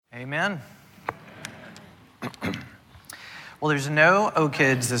Amen. Well, there's no O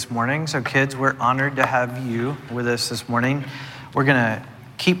Kids this morning, so kids, we're honored to have you with us this morning. We're going to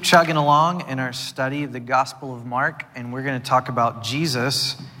keep chugging along in our study of the Gospel of Mark, and we're going to talk about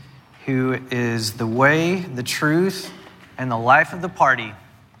Jesus, who is the way, the truth, and the life of the party.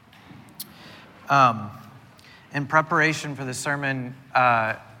 In preparation for the sermon,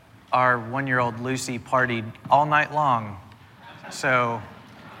 our one-year-old Lucy partied all night long, so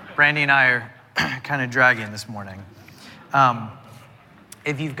Brandy and I are kind of dragging this morning.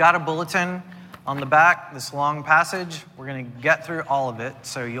 If you've got a bulletin on the back, this long passage, we're going to get through all of it,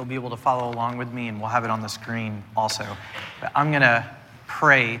 so you'll be able to follow along with me, and we'll have it on the screen also. But I'm going to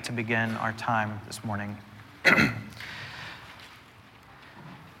pray to begin our time this morning.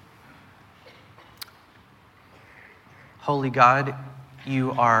 Holy God,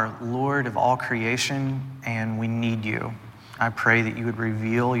 you are Lord of all creation, and we need you. I pray that you would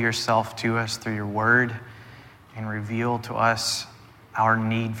reveal yourself to us through your word and reveal to us our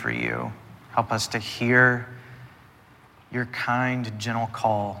need for you. Help us to hear your kind, gentle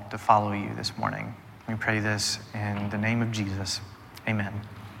call to follow you this morning. We pray this in the name of Jesus. Amen.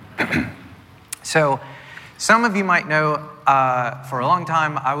 So, some of you might know, for a long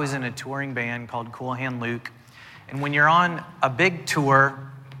time, I was in a touring band called Cool Hand Luke. And when you're on a big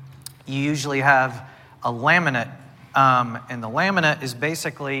tour, you usually have a laminate. And the laminate is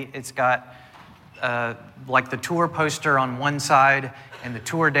basically, it's got like the tour poster on one side and the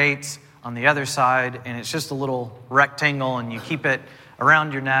tour dates on the other side. And it's just a little rectangle, and you keep it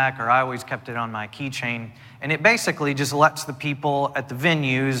around your neck, or I always kept it on my keychain. And it basically just lets the people at the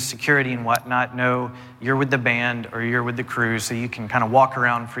venues, security and whatnot, know you're with the band or you're with the crew, so you can kind of walk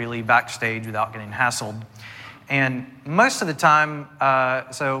around freely backstage without getting hassled. And most of the time,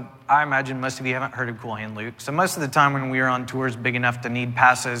 so I imagine most of you haven't heard of Cool Hand Luke. So most of the time when we are on tours big enough to need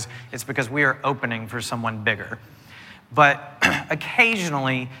passes, it's because we are opening for someone bigger. But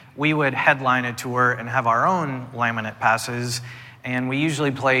occasionally we would headline a tour and have our own laminate passes. And we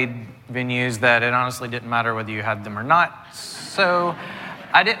usually played venues that it honestly didn't matter whether you had them or not. So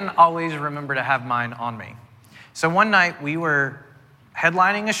I didn't always remember to have mine on me. So one night we were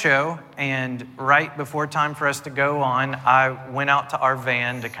headlining a show, and right before time for us to go on, I went out to our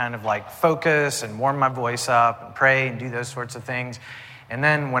van to kind of like focus and warm my voice up and pray and do those sorts of things. And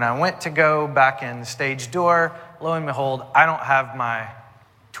then when I went to go back in the stage door, lo and behold, I don't have my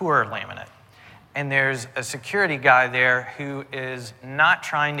tour laminate. And there's a security guy there who is not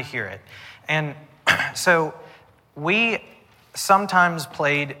trying to hear it. And so we sometimes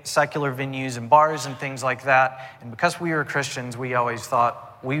played secular venues and bars and things like that. And because we were Christians, we always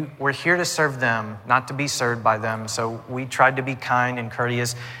thought we're here to serve them, not to be served by them. So we tried to be kind and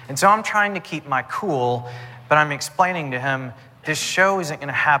courteous. And so I'm trying to keep my cool, but I'm explaining to him, this show isn't going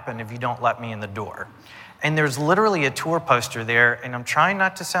to happen if you don't let me in the door. And there's literally a tour poster there, and I'm trying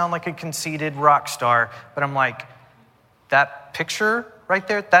not to sound like a conceited rock star, but I'm like, that picture right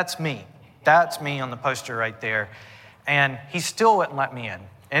there, that's me. That's me on the poster right there. And he still wouldn't let me in.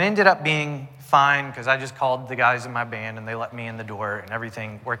 It ended up being fine because I just called the guys in my band and they let me in the door and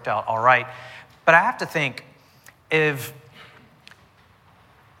everything worked out all right. But I have to think, if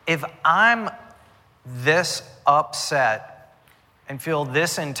I'm this upset and feel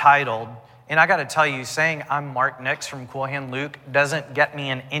this entitled, and I got to tell you, saying I'm Mark Nix from Cool Hand Luke doesn't get me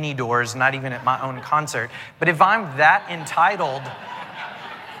in any doors, not even at my own concert. But if I'm that entitled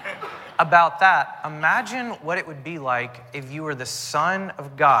about that, imagine what it would be like if you were the Son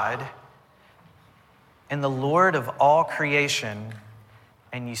of God and the Lord of all creation,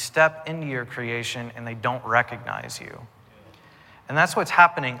 and you step into your creation and they don't recognize you. And that's what's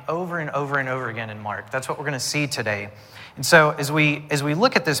happening over and over and over again in Mark. That's what we're going to see today. And so as we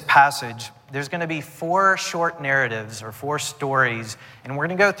look at this passage, there's going to be 4 short narratives or 4 stories, and we're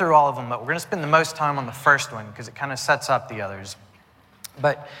going to go through all of them, but we're going to spend the most time on the first one because it kind of sets up the others.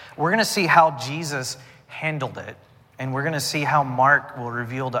 But we're going to see how Jesus handled it. And we're going to see how Mark will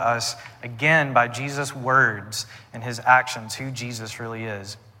reveal to us, again, by Jesus' words and his actions, who Jesus really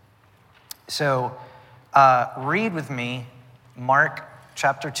is. So read with me Mark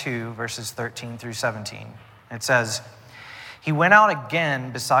chapter 2, verses 13 through 17. It says, "He went out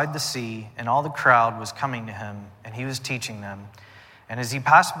again beside the sea, and all the crowd was coming to him, and he was teaching them. And as he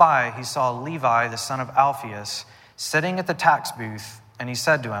passed by, he saw Levi, the son of Alphaeus, sitting at the tax booth. And he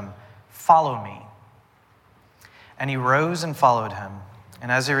said to him, 'Follow me.' And he rose and followed him.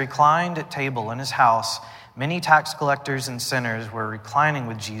 And as he reclined at table in his house, many tax collectors and sinners were reclining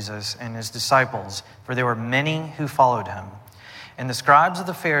with Jesus and his disciples, for there were many who followed him. And the scribes of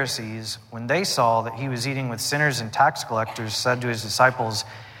the Pharisees, when they saw that he was eating with sinners and tax collectors, said to his disciples,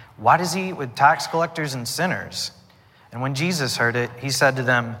 Why does he eat with tax collectors and sinners?" And when Jesus heard it, he said to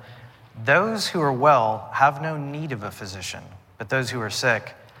them, "Those who are well have no need of a physician, but those who are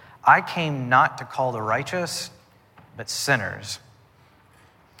sick. I came not to call the righteous, but sinners."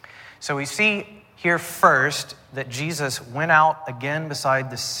 So we see here first that Jesus went out again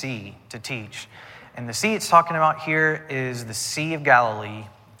beside the sea to teach. And the sea it's talking about here is the Sea of Galilee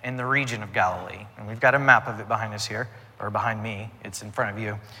in the region of Galilee. And we've got a map of it behind us here, or behind me. It's in front of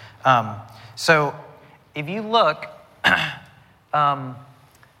you. So if you look on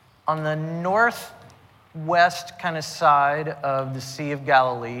the northwest kind of side of the Sea of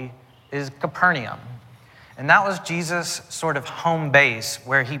Galilee is Capernaum. And that was Jesus' sort of home base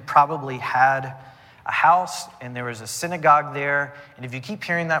where he probably had a house and there was a synagogue there. And if you keep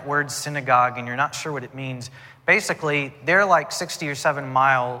hearing that word synagogue and you're not sure what it means, basically they're like 60 or 70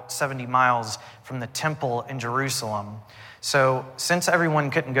 miles from the temple in Jerusalem. So since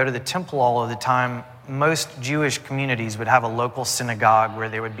everyone couldn't go to the temple all of the time, most Jewish communities would have a local synagogue where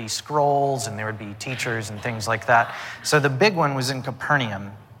there would be scrolls and there would be teachers and things like that. So the big one was in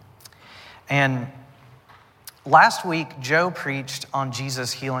Capernaum. And last week, Joe preached on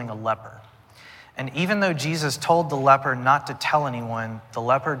Jesus healing a leper. And even though Jesus told the leper not to tell anyone, the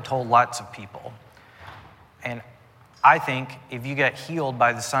leper told lots of people. And I think if you get healed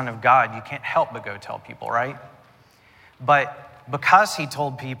by the Son of God, you can't help but go tell people, right? But because he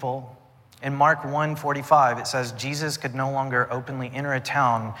told people, in Mark 1:45, it says Jesus could no longer openly enter a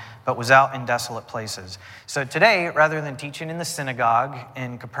town, but was out in desolate places. So today, rather than teaching in the synagogue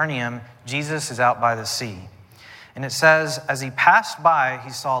in Capernaum, Jesus is out by the sea. And it says, as he passed by, he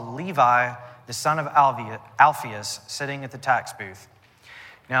saw Levi, the son of Alphaeus, sitting at the tax booth.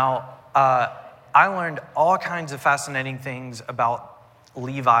 Now, I learned all kinds of fascinating things about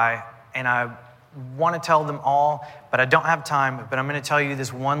Levi, and I want to tell them all, but I don't have time. But I'm going to tell you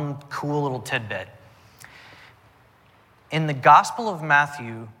this one cool little tidbit. In the Gospel of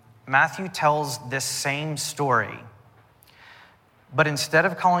Matthew, Matthew tells this same story. But instead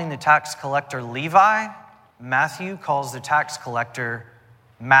of calling the tax collector Levi, Matthew calls the tax collector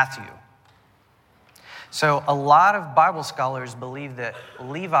Matthew. So a lot of Bible scholars believe that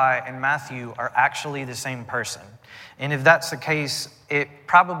Levi and Matthew are actually the same person. And if that's the case, it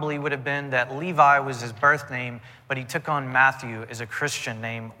probably would have been that Levi was his birth name, but he took on Matthew as a Christian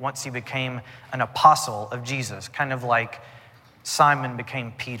name once he became an apostle of Jesus, kind of like Simon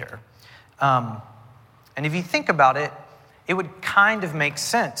became Peter. And if you think about it, it would kind of make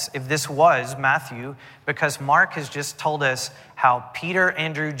sense if this was Matthew, because Mark has just told us how Peter,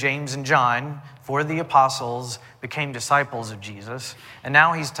 Andrew, James, and John, four of the apostles, became disciples of Jesus. And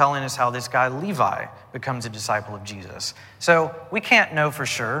now he's telling us how this guy Levi becomes a disciple of Jesus. So we can't know for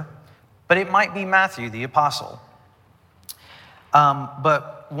sure, but it might be Matthew, the apostle.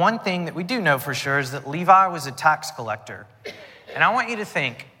 But one thing that we do know for sure is that Levi was a tax collector. And I want you to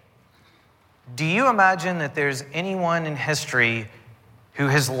think, do you imagine that there's anyone in history who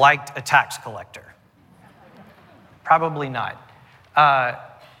has liked a tax collector? Probably not.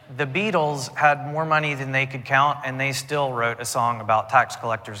 The Beatles had more money than they could count, and they still wrote a song about tax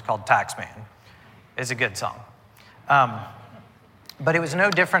collectors called Taxman. It's a good song. But it was no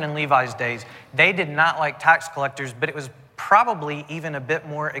different in Levi's days. They did not like tax collectors, but it was probably even a bit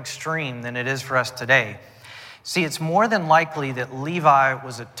more extreme than it is for us today. See, it's more than likely that Levi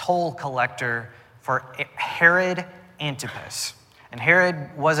was a toll collector for Herod Antipas. And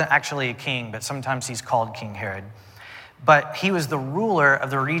Herod wasn't actually a king, but sometimes he's called King Herod. But he was the ruler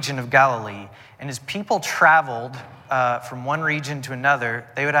of the region of Galilee. And as people traveled from one region to another,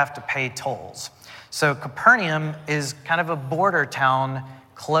 they would have to pay tolls. So Capernaum is kind of a border town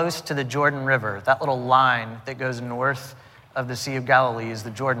close to the Jordan River. That little line that goes north of the Sea of Galilee is the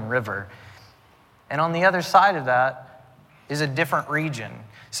Jordan River. And on the other side of that is a different region.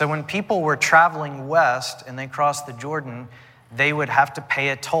 So when people were traveling west and they crossed the Jordan, they would have to pay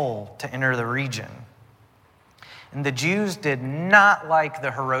a toll to enter the region. And the Jews did not like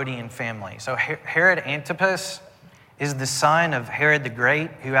the Herodian family. So Herod Antipas is the son of Herod the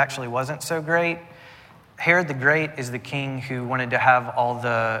Great, who actually wasn't so great. Herod the Great is the king who wanted to have all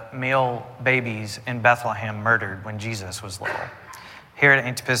the male babies in Bethlehem murdered when Jesus was little. Herod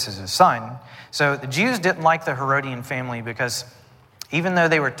Antipas is his son. So the Jews didn't like the Herodian family because even though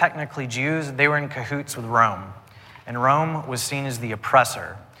they were technically Jews, they were in cahoots with Rome. And Rome was seen as the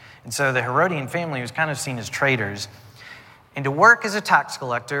oppressor. And so the Herodian family was kind of seen as traitors. And to work as a tax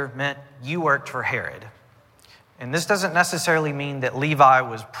collector meant you worked for Herod. And this doesn't necessarily mean that Levi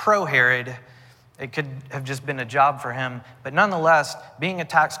was pro-Herod. It could have just been a job for him. But nonetheless, being a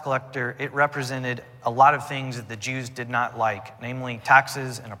tax collector, it represented a lot of things that the Jews did not like, namely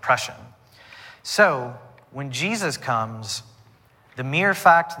taxes and oppression. So when Jesus comes, the mere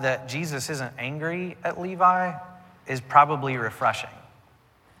fact that Jesus isn't angry at Levi is probably refreshing.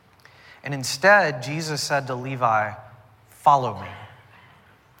 And instead, Jesus said to Levi, "Follow me."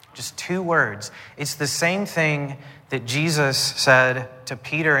 Just 2 words. It's the same thing that Jesus said to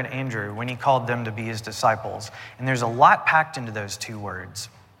Peter and Andrew when he called them to be his disciples. And there's a lot packed into those 2 words.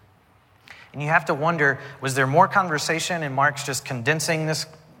 And you have to wonder, was there more conversation and Mark's just condensing this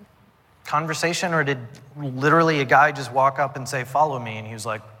conversation, or did literally a guy just walk up and say, "Follow me," and he was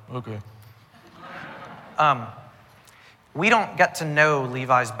like, "Okay." We don't get to know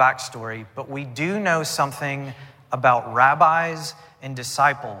Levi's backstory, but we do know something about rabbis and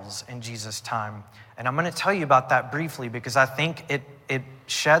disciples in Jesus' time. And I'm going to tell you about that briefly because I think it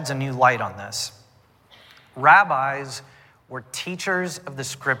sheds a new light on this. Rabbis were teachers of the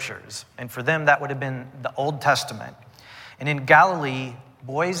scriptures, and for them that would have been the Old Testament. And in Galilee,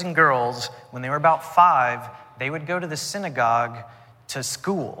 boys and girls, when they were about 5, they would go to the synagogue to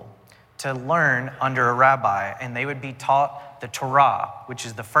school to learn under a rabbi, and they would be taught the Torah, which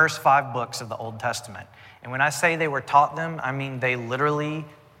is the first 5 books of the Old Testament. And when I say they were taught them, I mean they literally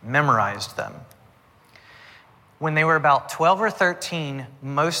memorized them. When they were about 12 or 13,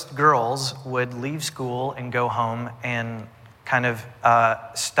 most girls would leave school and go home and kind of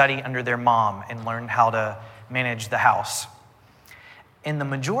study under their mom and learn how to manage the house. And the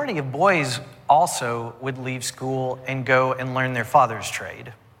majority of boys also would leave school and go and learn their father's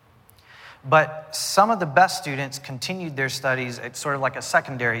trade. But some of the best students continued their studies at sort of like a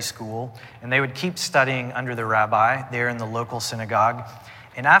secondary school, and they would keep studying under the rabbi there in the local synagogue.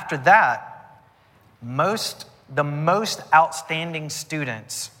 And after that, the most outstanding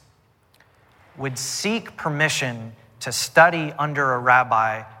students would seek permission to study under a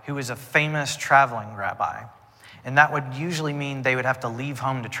rabbi who was a famous traveling rabbi. And that would usually mean they would have to leave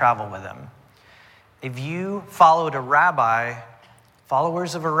home to travel with him. If you followed a rabbi,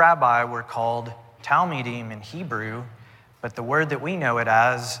 followers of a rabbi were called Talmidim in Hebrew, but the word that we know it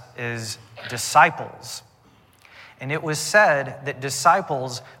as is disciples. And it was said that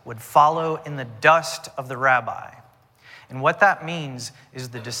disciples would follow in the dust of the rabbi. And what that means is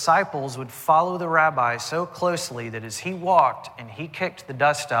the disciples would follow the rabbi so closely that as he walked and he kicked the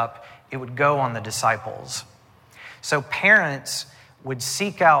dust up, it would go on the disciples. So parents would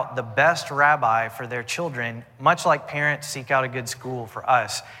seek out the best rabbi for their children, much like parents seek out a good school for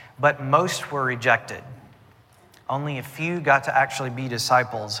us, but most were rejected. Only a few got to actually be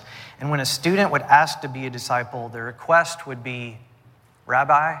disciples. And when a student would ask to be a disciple, the request would be,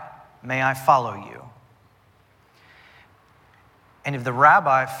 "Rabbi, may I follow you?" And if the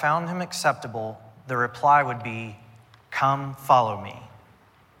rabbi found him acceptable, the reply would be, "Come, follow me."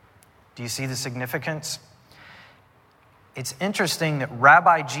 Do you see the significance? It's interesting that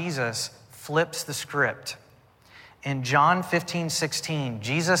Rabbi Jesus flips the script. In John 15:16,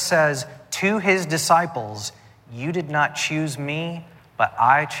 Jesus says to his disciples, "You did not choose me, but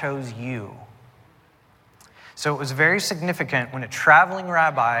I chose you." So it was very significant when a traveling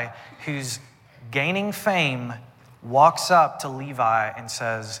rabbi who's gaining fame walks up to Levi and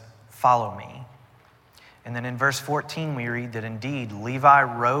says, "Follow me." And then in verse 14, we read that indeed Levi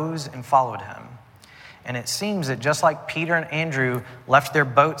rose and followed him. And it seems that just like Peter and Andrew left their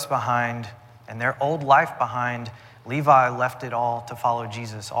boats behind and their old life behind, Levi left it all to follow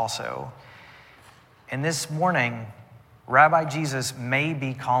Jesus also. And this morning, Rabbi Jesus may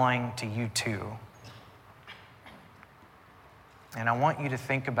be calling to you too. And I want you to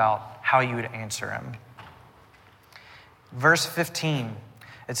think about how you would answer him. Verse 15,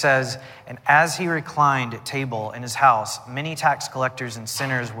 it says, "And as he reclined at table in his house, many tax collectors and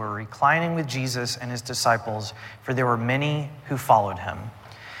sinners were reclining with Jesus and his disciples, for there were many who followed him."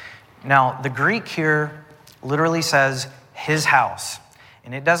 Now, the Greek here literally says his house.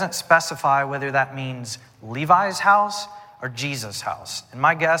 And it doesn't specify whether that means Levi's house or Jesus' house. And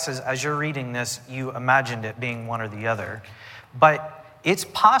my guess is as you're reading this, you imagined it being one or the other. But it's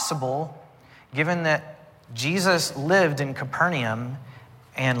possible, given that Jesus lived in Capernaum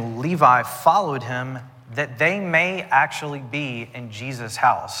and Levi followed him, that they may actually be in Jesus'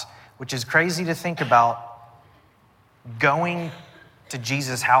 house, which is crazy to think about, going to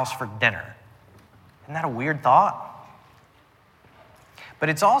Jesus' house for dinner. Isn't that a weird thought? But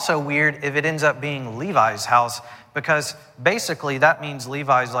it's also weird if it ends up being Levi's house, because basically that means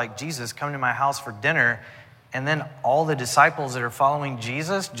Levi's like, "Jesus, come to my house for dinner." And then all the disciples that are following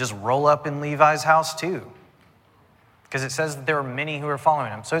Jesus just roll up in Levi's house too. because it says that there were many who were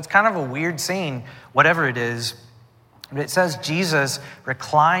following him. So it's kind of a weird scene, whatever it is. But it says Jesus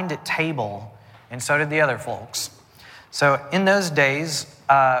reclined at table, and so did the other folks. So in those days,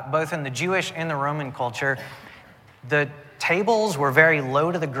 both in the Jewish and the Roman culture, the tables were very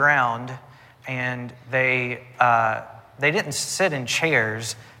low to the ground, and they didn't sit in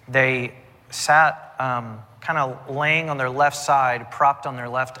chairs. They sat kind of laying on their left side, propped on their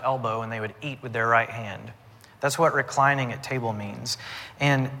left elbow, and they would eat with their right hand. That's what reclining at table means.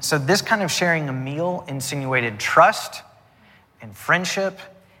 And so this kind of sharing a meal insinuated trust and friendship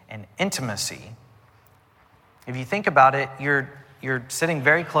and intimacy. If you think about it, you're sitting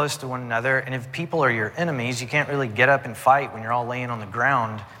very close to one another, and if people are your enemies, you can't really get up and fight when you're all laying on the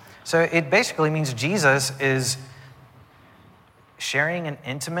ground. So it basically means Jesus is sharing an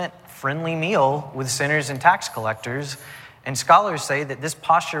intimate, friendly meal with sinners and tax collectors. And scholars say that this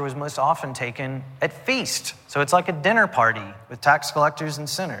posture was most often taken at feast. So it's like a dinner party with tax collectors and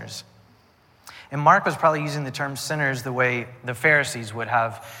sinners. And Mark was probably using the term sinners the way the Pharisees would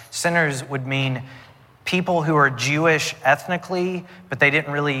have. Sinners would mean people who are Jewish ethnically, but they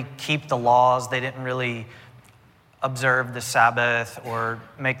didn't really keep the laws. They didn't really observe the Sabbath or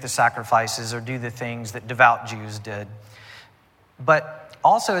make the sacrifices or do the things that devout Jews did. But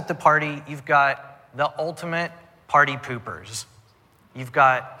also at the party, you've got the ultimate party poopers. You've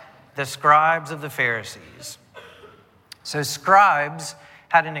got the scribes of the Pharisees. So scribes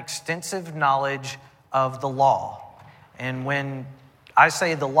had an extensive knowledge of the law. And when I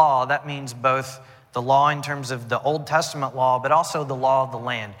say the law, that means both the law in terms of the Old Testament law, but also the law of the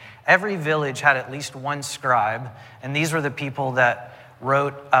land. Every village had at least one scribe, and these were the people that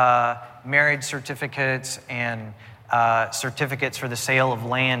wrote marriage certificates and certificates for the sale of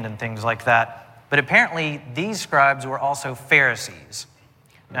land and things like that. But apparently, these scribes were also Pharisees.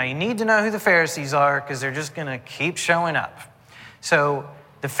 Now, you need to know who the Pharisees are because they're just going to keep showing up. So,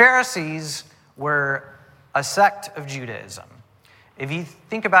 the Pharisees were a sect of Judaism. If you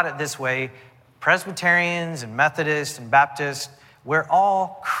think about it this way, Presbyterians and Methodists and Baptists, we're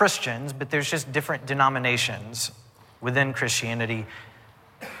all Christians, but there's just different denominations within Christianity.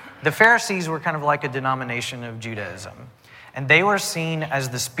 The Pharisees were kind of like a denomination of Judaism. And they were seen as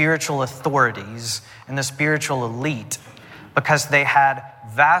the spiritual authorities and the spiritual elite because they had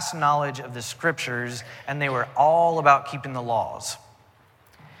vast knowledge of the scriptures and they were all about keeping the laws.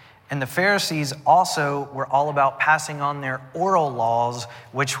 And the Pharisees also were all about passing on their oral laws,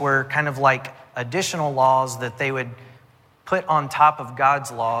 which were kind of like additional laws that they would put on top of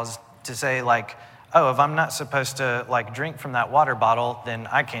God's laws to say like, oh, if I'm not supposed to like drink from that water bottle, then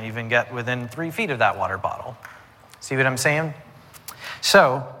I can't even get within 3 feet of that water bottle. See what I'm saying?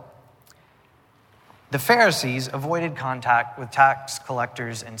 So, the Pharisees avoided contact with tax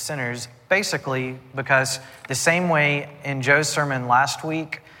collectors and sinners basically because the same way in Joe's sermon last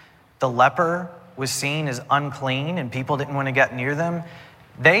week, the leper was seen as unclean and people didn't want to get near them.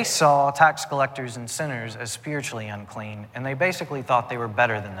 They saw tax collectors and sinners as spiritually unclean, and they basically thought they were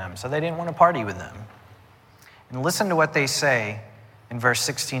better than them, so they didn't want to party with them. And listen to what they say in verse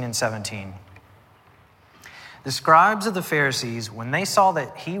 16 and 17. The scribes of the Pharisees, when they saw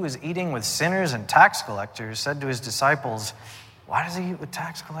that he was eating with sinners and tax collectors, said to his disciples, "Why does he eat with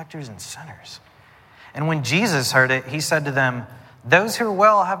tax collectors and sinners?" And when Jesus heard it, he said to them, "Those who are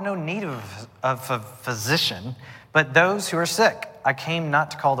well have no need of a physician, but those who are sick. I came not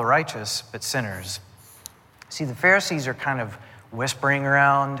to call the righteous, but sinners." See, the Pharisees are kind of whispering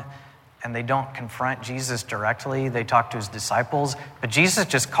around, and they don't confront Jesus directly. They talk to his disciples, but Jesus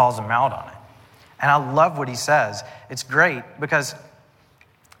just calls them out on it. And I love what he says. It's great because,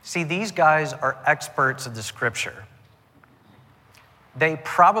 see, these guys are experts of the scripture. They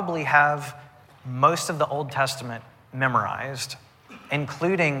probably have most of the Old Testament memorized,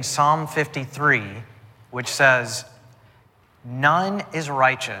 including Psalm 53, which says, "None is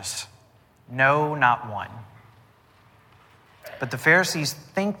righteous, no, not one." But the Pharisees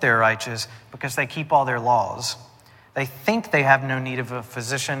think they're righteous because they keep all their laws. They think they have no need of a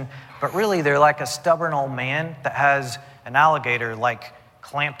physician, but really they're like a stubborn old man that has an alligator like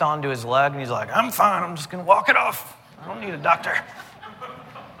clamped onto his leg, and he's like, "I'm fine, I'm just going to walk it off. I don't need a doctor."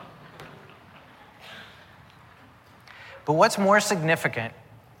 But what's more significant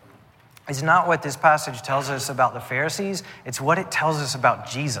is not what this passage tells us about the Pharisees, it's what it tells us about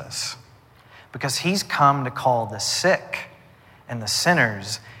Jesus. Because he's come to call the sick and the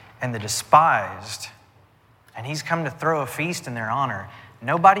sinners and the despised. And he's come to throw a feast in their honor.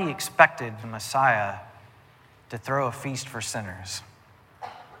 Nobody expected the Messiah to throw a feast for sinners.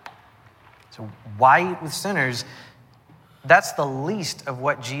 So why eat with sinners? That's the least of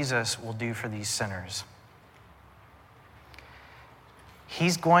what Jesus will do for these sinners.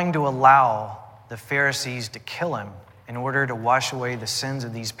 He's going to allow the Pharisees to kill him in order to wash away the sins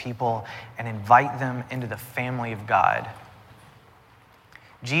of these people and invite them into the family of God.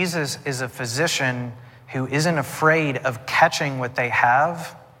 Jesus is a physician who isn't afraid of catching what they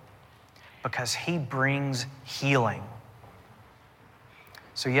have because he brings healing.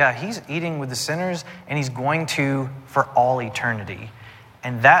 So yeah, he's eating with the sinners, and he's going to for all eternity.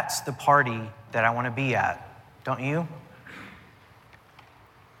 And that's the party that I want to be at, don't you?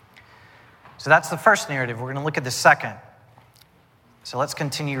 So that's the first narrative. We're going to look at the second. So let's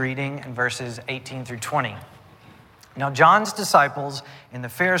continue reading in verses 18 through 20. Now John's disciples and the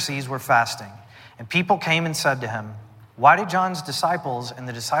Pharisees were fasting, and people came and said to him, "Why do John's disciples and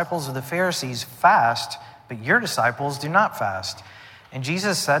the disciples of the Pharisees fast, but your disciples do not fast?" And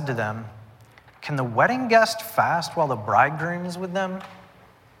Jesus said to them, "Can the wedding guest fast while the bridegroom is with them?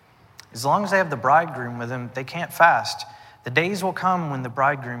 As long as they have the bridegroom with them, they can't fast. The days will come when the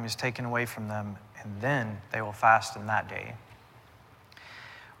bridegroom is taken away from them, and then they will fast in that day."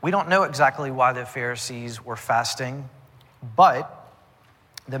 We don't know exactly why the Pharisees were fasting, but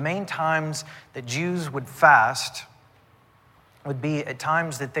the main times that Jews would fast would be at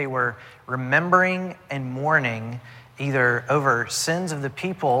times that they were remembering and mourning either over sins of the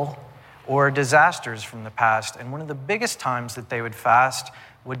people or disasters from the past. And one of the biggest times that they would fast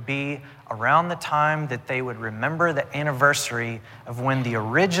would be around the time that they would remember the anniversary of when the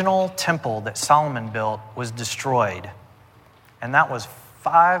original temple that Solomon built was destroyed. And that was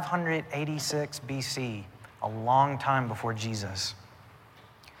 586 BC, a long time before Jesus.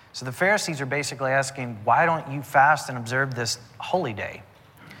 So the Pharisees are basically asking, why don't you fast and observe this holy day?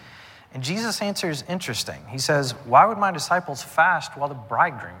 And Jesus' answer is interesting. He says, why would my disciples fast while the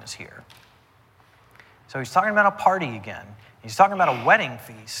bridegroom is here? So he's talking about a party again. He's talking about a wedding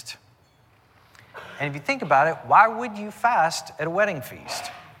feast. And if you think about it, why would you fast at a wedding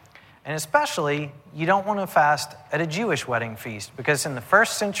feast? And especially, you don't want to fast at a Jewish wedding feast, because in the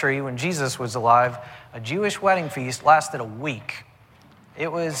first century, when Jesus was alive, a Jewish wedding feast lasted a week.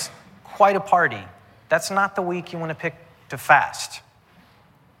 It was quite a party. That's not the week you want to pick to fast.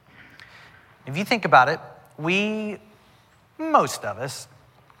 If you think about it, most of us,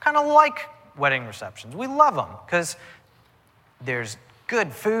 kind of like wedding receptions. We love them because there's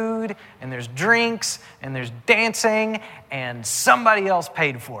good food, and there's drinks, and there's dancing, and somebody else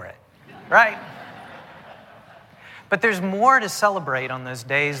paid for it, right? But there's more to celebrate on those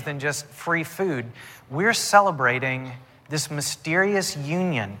days than just free food. We're celebrating this mysterious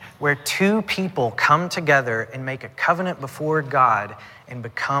union where two people come together and make a covenant before God and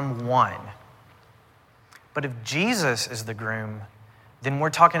become one. But if Jesus is the groom, then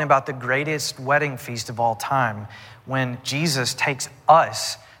we're talking about the greatest wedding feast of all time, when Jesus takes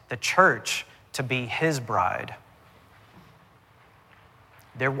us, the church, to be his bride.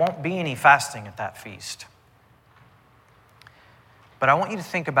 There won't be any fasting at that feast. But I want you to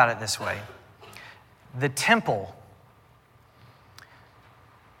think about it this way. The temple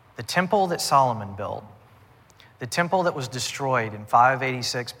that Solomon built, the temple that was destroyed in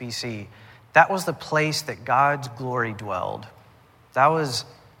 586 BC, that was the place that God's glory dwelled. That was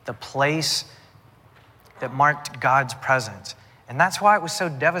the place that marked God's presence. And that's why it was so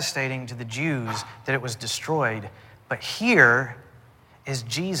devastating to the Jews that it was destroyed. But here is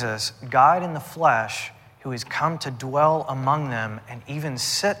Jesus, God in the flesh, who has come to dwell among them and even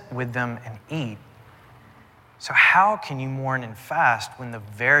sit with them and eat. So how can you mourn and fast when the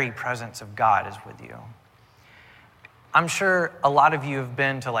very presence of God is with you? I'm sure a lot of you have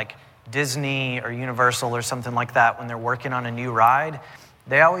been to like Disney or Universal or something like that when they're working on a new ride.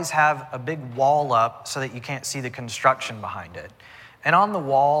 They always have a big wall up so that you can't see the construction behind it. And on the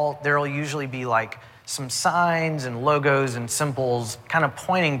wall, there'll usually be like some signs and logos and symbols kind of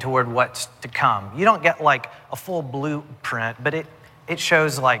pointing toward what's to come. You don't get like a full blueprint, but it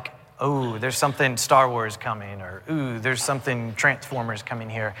shows like, oh, there's something Star Wars coming, or ooh, there's something Transformers coming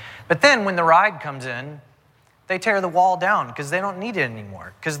here. But then when the ride comes in, they tear the wall down because they don't need it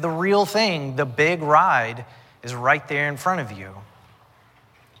anymore. Because the real thing, the big ride, is right there in front of you.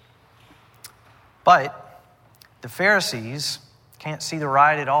 But the Pharisees can't see the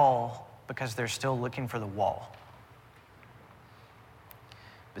ride at all because they're still looking for the wall.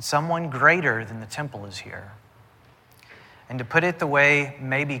 But someone greater than the temple is here. And to put it the way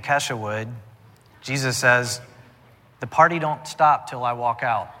maybe Kesha would, Jesus says, the party don't stop till I walk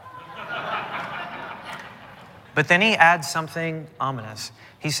out. But then he adds something ominous.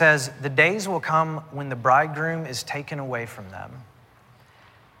 He says, the days will come when the bridegroom is taken away from them,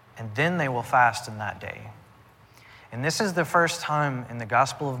 and then they will fast in that day. And this is the first time in the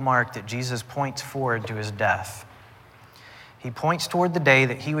Gospel of Mark that Jesus points forward to his death. He points toward the day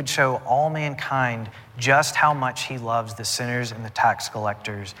that he would show all mankind just how much he loves the sinners and the tax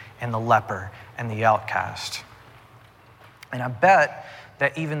collectors and the leper and the outcast. And I bet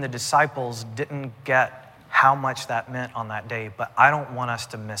that even the disciples didn't get how much that meant on that day, but I don't want us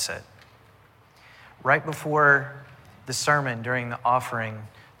to miss it. Right before the sermon, during the offering,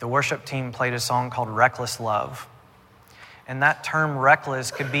 the worship team played a song called Reckless Love. And that term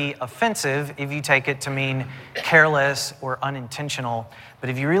reckless could be offensive if you take it to mean careless or unintentional. But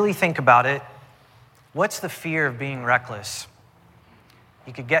if you really think about it, what's the fear of being reckless?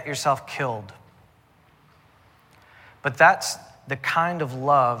 You could get yourself killed. But that's the kind of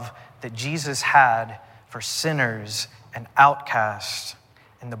love that Jesus had for sinners and outcasts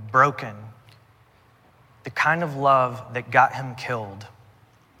and the broken. The kind of love that got him killed.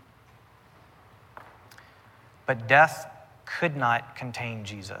 But death could not contain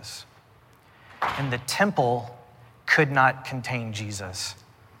Jesus. And the temple could not contain Jesus.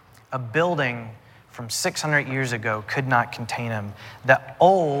 A building from 600 years ago could not contain him. The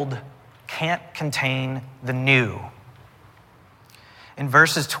old can't contain the new. In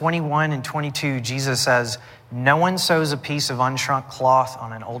verses 21 and 22, Jesus says, "No one sews a piece of unshrunk cloth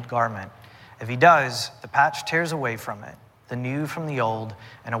on an old garment. If he does, the patch tears away from it, the new from the old,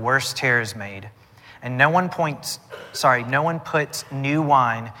 and a worse tear is made. And no one puts new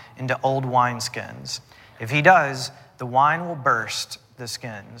wine into old wineskins. If he does, the wine will burst the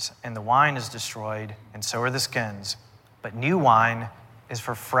skins, and the wine is destroyed, and so are the skins. But new wine is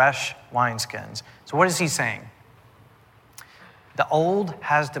for fresh wineskins." So what is he saying? The old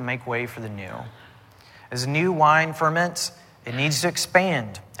has to make way for the new. As new wine ferments, it needs to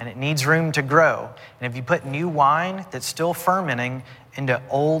expand, and it needs room to grow. And if you put new wine that's still fermenting into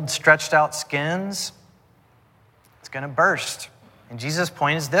old stretched out skins, it's going to burst. And Jesus'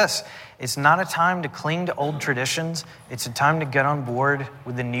 point is this: it's not a time to cling to old traditions. It's a time to get on board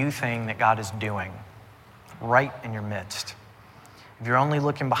with the new thing that God is doing right in your midst. If you're only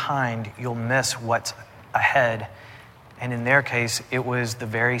looking behind, you'll miss what's ahead. And in their case, it was the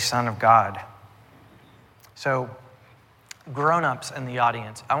very Son of God. So, grown-ups in the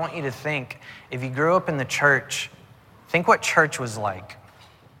audience, I want you to think, if you grew up in the church, think what church was like.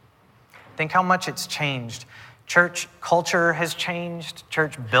 Think how much it's changed. Church culture has changed.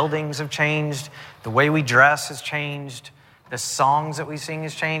 Church buildings have changed. The way we dress has changed. The songs that we sing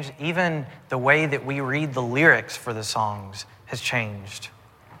has changed. Even the way that we read the lyrics for the songs has changed.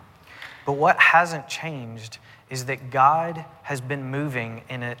 But what hasn't changed is that God has been moving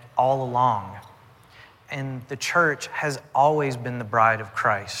in it all along. And the church has always been the bride of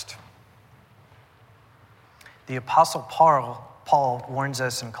Christ. The Apostle Paul warns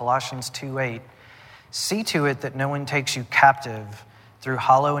us in Colossians 2:8, "See to it that no one takes you captive through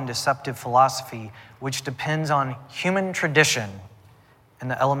hollow and deceptive philosophy, which depends on human tradition and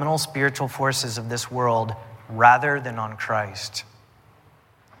the elemental spiritual forces of this world rather than on Christ."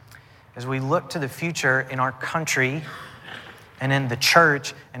 As we look to the future in our country and in the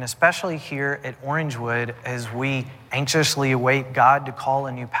church, and especially here at Orangewood, as we anxiously await God to call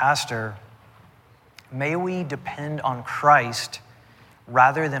a new pastor, may we depend on Christ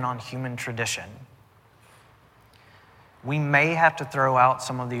rather than on human tradition. We may have to throw out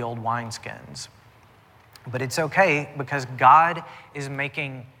some of the old wineskins, but it's okay because God is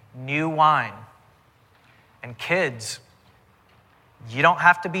making new wine. And kids, you don't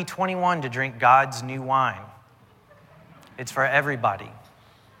have to be 21 to drink God's new wine. It's for everybody.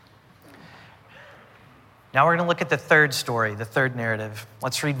 Now we're going to look at the third story, the third narrative.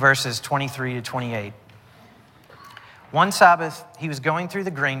 Let's read verses 23 to 28. One Sabbath, he was going through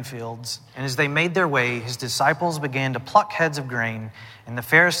the grain fields, and as they made their way, his disciples began to pluck heads of grain, and the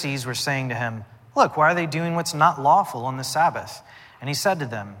Pharisees were saying to him, "Look, why are they doing what's not lawful on the Sabbath?" And he said to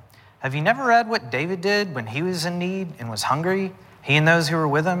them, "Have you never read what David did when he was in need and was hungry, he and those who were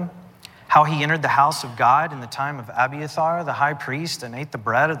with him? How he entered the house of God in the time of Abiathar, the high priest, and ate the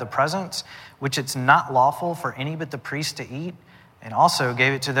bread of the presence, which it's not lawful for any but the priest to eat, and also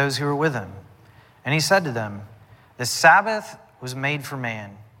gave it to those who were with him. And he said to them, the Sabbath was made for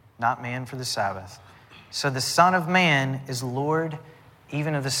man, not man for the Sabbath. So the Son of Man is Lord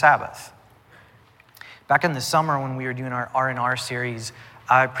even of the Sabbath." Back in the summer when we were doing our R&R series,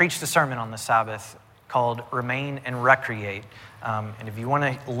 I preached a sermon on the Sabbath called Remain and Recreate. And if you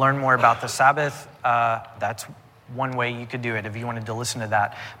want to learn more about the Sabbath, that's one way you could do it if you wanted to listen to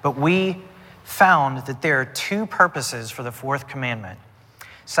that. But we found that there are two purposes for the fourth commandment.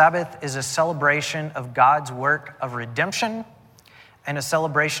 Sabbath is a celebration of God's work of redemption and a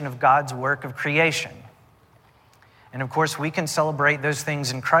celebration of God's work of creation. And of course, we can celebrate those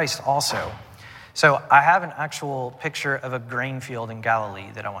things in Christ also. So I have an actual picture of a grain field in Galilee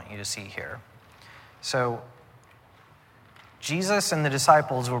that I want you to see here. So Jesus and the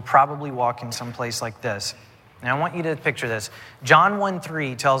disciples were probably walking someplace like this. Now I want you to picture this. John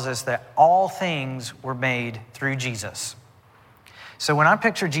 1:3 tells us that all things were made through Jesus. So when I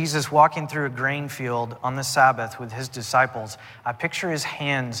picture Jesus walking through a grain field on the Sabbath with his disciples, I picture his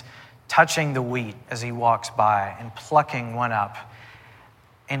hands touching the wheat as he walks by and plucking one up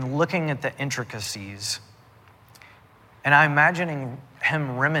and looking at the intricacies. And I'm imagining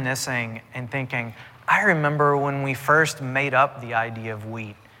him reminiscing and thinking, I remember when we first made up the idea of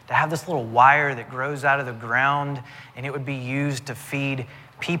wheat, to have this little wire that grows out of the ground and it would be used to feed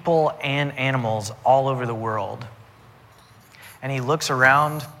people and animals all over the world. And he looks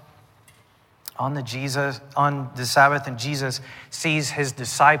around on the Sabbath, and Jesus sees his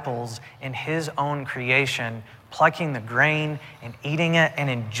disciples in his own creation plucking the grain and eating it and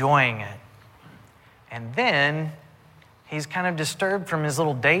enjoying it. And then he's kind of disturbed from his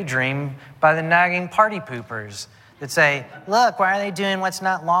little daydream by the nagging party poopers that say, look, why are they doing what's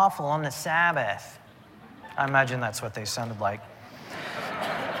not lawful on the Sabbath? I imagine that's what they sounded like.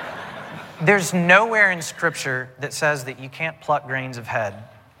 There's nowhere in Scripture that says that you can't pluck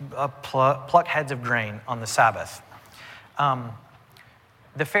heads of grain on the Sabbath.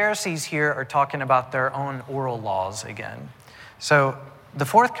 The Pharisees here are talking about their own oral laws again. So the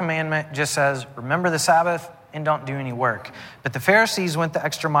fourth commandment just says, remember the Sabbath and don't do any work. But the Pharisees went the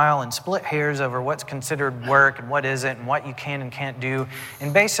extra mile and split hairs over what's considered work and what isn't and what you can and can't do.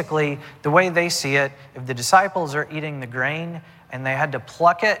 And basically, the way they see it, if the disciples are eating the grain and they had to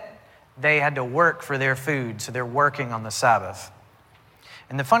pluck it, they had to work for their food. So they're working on the Sabbath.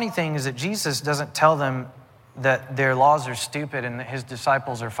 And the funny thing is that Jesus doesn't tell them that their laws are stupid and that his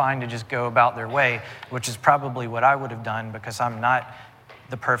disciples are fine to just go about their way, which is probably what I would have done because I'm not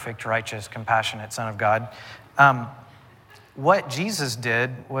the perfect, righteous, compassionate Son of God. What Jesus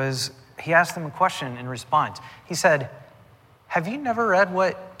did was he asked them a question in response. He said, have you never read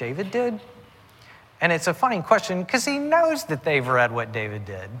what David did? And it's a funny question because he knows that they've read what David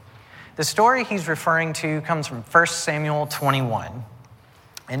did. The story he's referring to comes from 1 Samuel 21.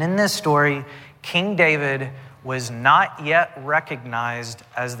 And in this story, King David was not yet recognized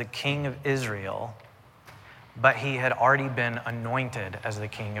as the king of Israel, but he had already been anointed as the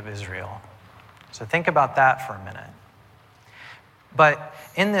king of Israel. So think about that for a minute. But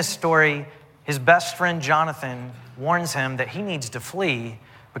in this story, his best friend Jonathan warns him that he needs to flee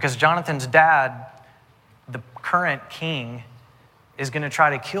because Jonathan's dad, the current king, is going to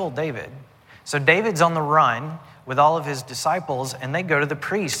try to kill David. So David's on the run with all of his disciples, and they go to the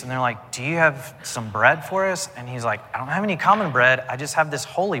priest, and they're like, do you have some bread for us? And he's like, I don't have any common bread. I just have this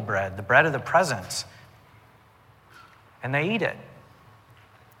holy bread, the bread of the presence. And they eat it.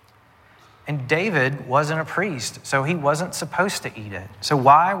 And David wasn't a priest, so he wasn't supposed to eat it. So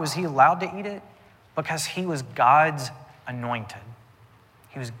why was he allowed to eat it? Because he was God's anointed.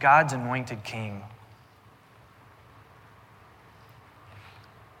 He was God's anointed king.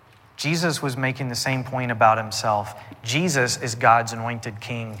 Jesus was making the same point about himself. Jesus is God's anointed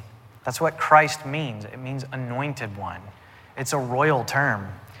king. That's what Christ means. It means anointed one. It's a royal term.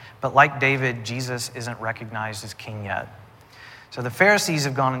 But like David, Jesus isn't recognized as king yet. So the Pharisees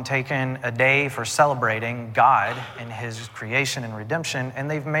have gone and taken a day for celebrating God and his creation and redemption, and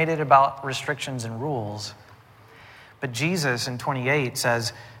they've made it about restrictions and rules. But Jesus in 28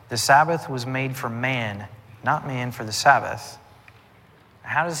 says, the Sabbath was made for man, not man for the Sabbath.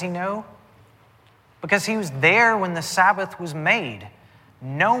 How does he know? Because he was there when the Sabbath was made.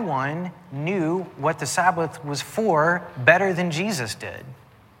 No one knew what the Sabbath was for better than Jesus did.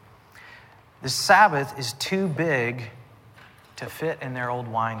 The Sabbath is too big to fit in their old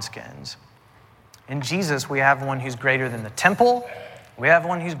wineskins. In Jesus, we have one who's greater than the temple. We have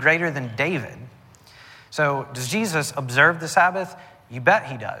one who's greater than David. So does Jesus observe the Sabbath? You bet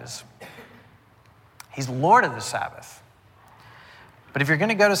he does. He's Lord of the Sabbath. But if you're going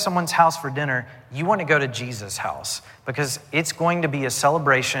to go to someone's house for dinner, you want to go to Jesus' house because it's going to be a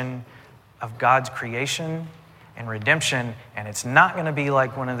celebration of God's creation and redemption, and it's not going to be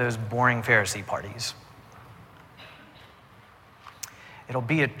like one of those boring Pharisee parties. It'll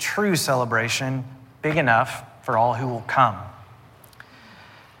be a true celebration, big enough for all who will come.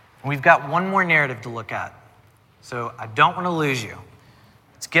 We've got one more narrative to look at, so I don't want to lose you.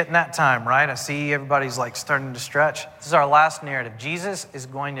 It's getting that time, right? I see everybody's like starting to stretch. This is our last narrative. Jesus is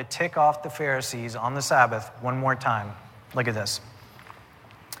going to tick off the Pharisees on the Sabbath one more time. Look at this.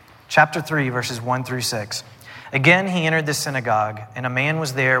 Chapter 3, verses 1 through 6. Again, he entered the synagogue, and a man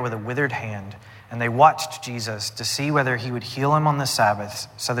was there with a withered hand, and they watched Jesus to see whether he would heal him on the Sabbath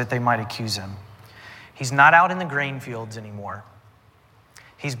so that they might accuse him. He's not out in the grain fields anymore.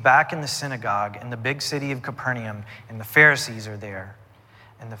 He's back in the synagogue in the big city of Capernaum, and the Pharisees are there.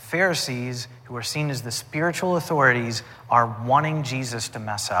 And the Pharisees, who are seen as the spiritual authorities, are wanting Jesus to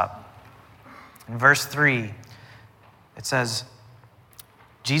mess up. In verse 3, it says,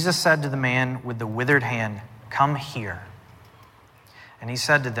 Jesus said to the man with the withered hand, "Come here." And he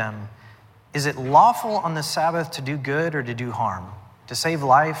said to them, "Is it lawful on the Sabbath to do good or to do harm, to save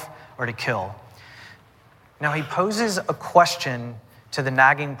life or to kill?" Now he poses a question to the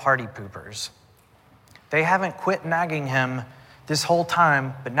nagging party poopers. They haven't quit nagging him this whole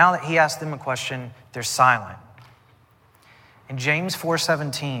time, but now that he asked them a question, they're silent. In James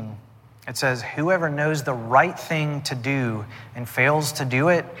 4:17, it says, "Whoever knows the right thing to do and fails to do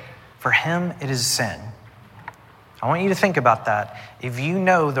it, for him it is sin." I want you to think about that. If you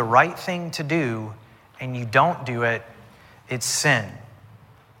know the right thing to do and you don't do it, it's sin.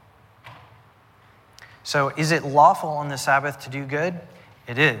 So is it lawful on the Sabbath to do good?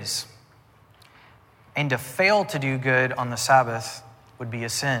 It is. And to fail to do good on the Sabbath would be a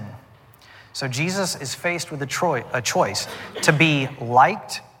sin. So Jesus is faced with a choice: to be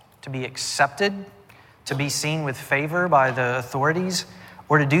liked, to be accepted, to be seen with favor by the authorities,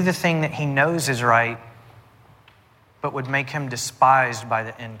 or to do the thing that he knows is right, but would make him despised by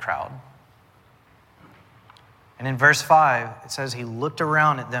the in crowd. And in verse 5, it says, he looked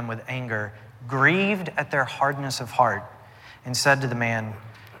around at them with anger, grieved at their hardness of heart, and said to the man,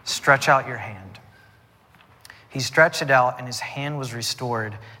 "Stretch out your hand." He stretched it out, and his hand was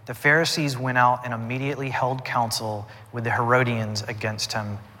restored. The Pharisees went out and immediately held counsel with the Herodians against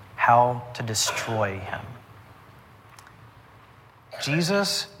him, how to destroy him.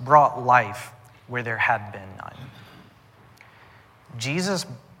 Jesus brought life where there had been none. Jesus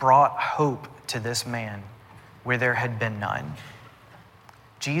brought hope to this man where there had been none.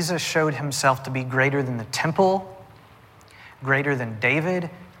 Jesus showed himself to be greater than the temple, greater than David,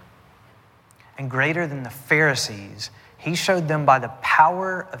 and greater than the Pharisees. He showed them by the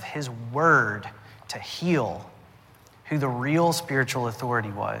power of his word to heal who the real spiritual authority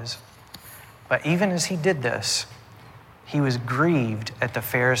was. But even as he did this, he was grieved at the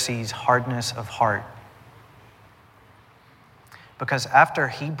Pharisees' hardness of heart. Because after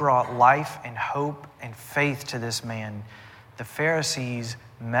he brought life and hope and faith to this man, the Pharisees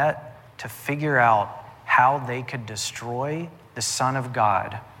met to figure out how they could destroy the Son of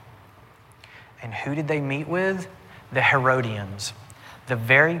God. And who did they meet with? The Herodians, the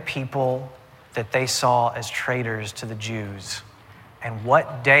very people that they saw as traitors to the Jews. And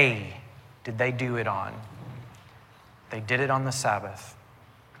what day did they do it on? They did it on the Sabbath.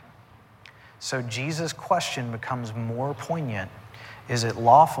 So Jesus' question becomes more poignant. Is it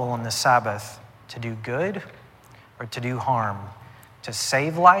lawful on the Sabbath to do good or to do harm, to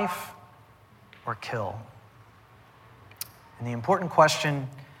save life or kill? And the important question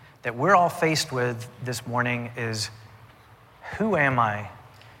that we're all faced with this morning is, who am I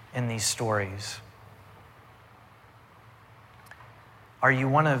in these stories? Are you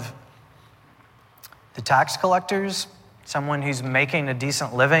one of the tax collectors, someone who's making a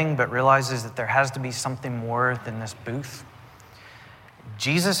decent living but realizes that there has to be something more than this booth?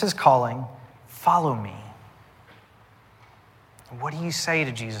 Jesus is calling, "Follow me." What do you say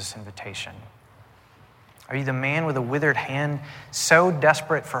to Jesus' invitation? Are you the man with a withered hand, so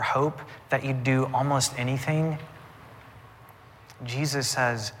desperate for hope that you'd do almost anything? Jesus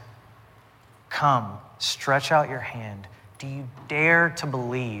says, "Come, stretch out your hand." Do you dare to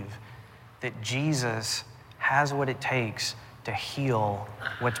believe that Jesus has what it takes to heal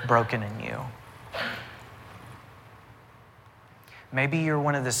what's broken in you? Maybe you're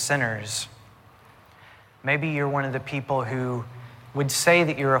one of the sinners. Maybe you're one of the people who would say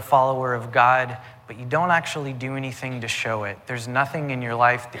that you're a follower of God, but you don't actually do anything to show it. There's nothing in your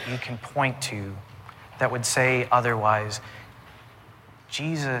life that you can point to that would say otherwise.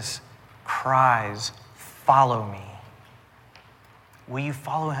 Jesus cries, "Follow me." Will you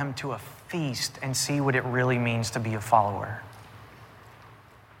follow him to a feast and see what it really means to be a follower?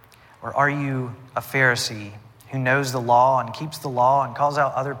 Or are you a Pharisee who knows the law and keeps the law and calls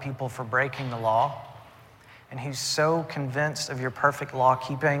out other people for breaking the law, and who's so convinced of your perfect law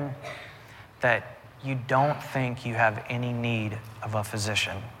keeping that you don't think you have any need of a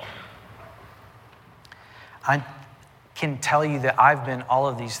physician? I can tell you that I've been all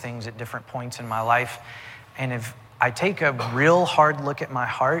of these things at different points in my life, and if I take a real hard look at my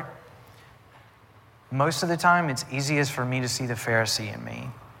heart, most of the time it's easiest for me to see the Pharisee in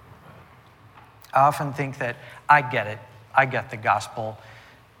me. I often think that I get it. I get the gospel.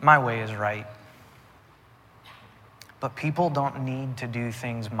 My way is right. But people don't need to do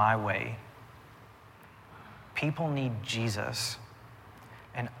things my way. People need Jesus,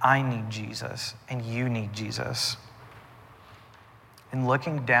 and I need Jesus, and you need Jesus. And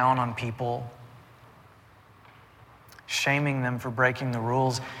looking down on people, shaming them for breaking the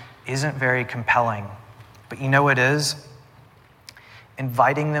rules isn't very compelling. But you know what is?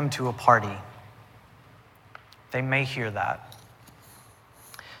 Inviting them to a party. They may hear that.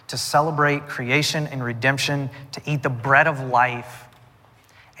 To celebrate creation and redemption, to eat the bread of life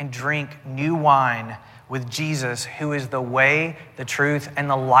and drink new wine with Jesus, who is the way, the truth, and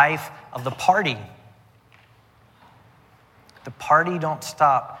the life of the party. The party don't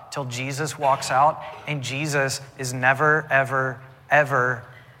stop till Jesus walks out, and Jesus is never, ever, ever,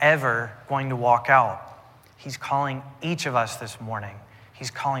 ever going to walk out. He's calling each of us this morning. He's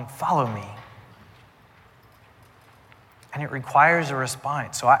calling, follow me. And it requires a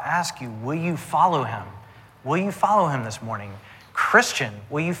response. So I ask you, will you follow him? Will you follow him this morning? Christian,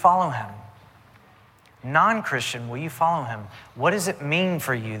 will you follow him? Non-Christian, will you follow him? What does it mean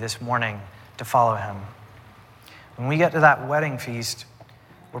for you this morning to follow him? When we get to that wedding feast,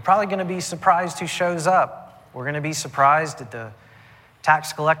 we're probably going to be surprised who shows up. We're going to be surprised at the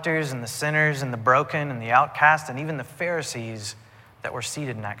tax collectors and the sinners and the broken and the outcast and even the Pharisees that we're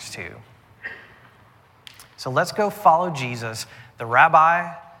seated next to. So let's go follow Jesus, the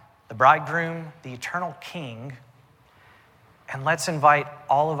rabbi, the bridegroom, the eternal king, and let's invite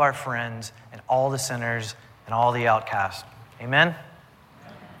all of our friends and all the sinners and all the outcasts. Amen?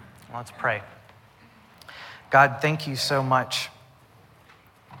 Let's pray. God, thank you so much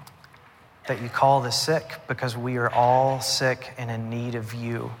that you call the sick because we are all sick and in need of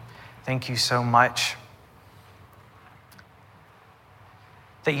you. Thank you so much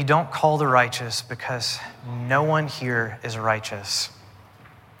that you don't call the righteous because no one here is righteous.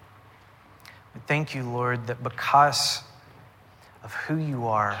 But thank you, Lord, that because of who you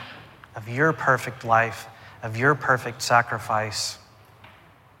are, of your perfect life, of your perfect sacrifice,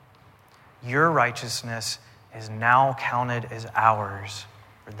 your righteousness is now counted as ours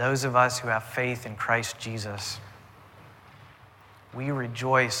for those of us who have faith in Christ Jesus. We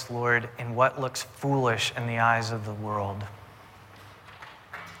rejoice, Lord, in what looks foolish in the eyes of the world.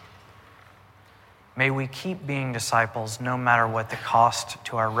 May we keep being disciples no matter what the cost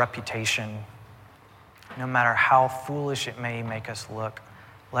to our reputation, no matter how foolish it may make us look.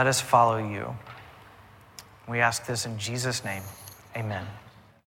 Let us follow you. We ask this in Jesus' name. Amen.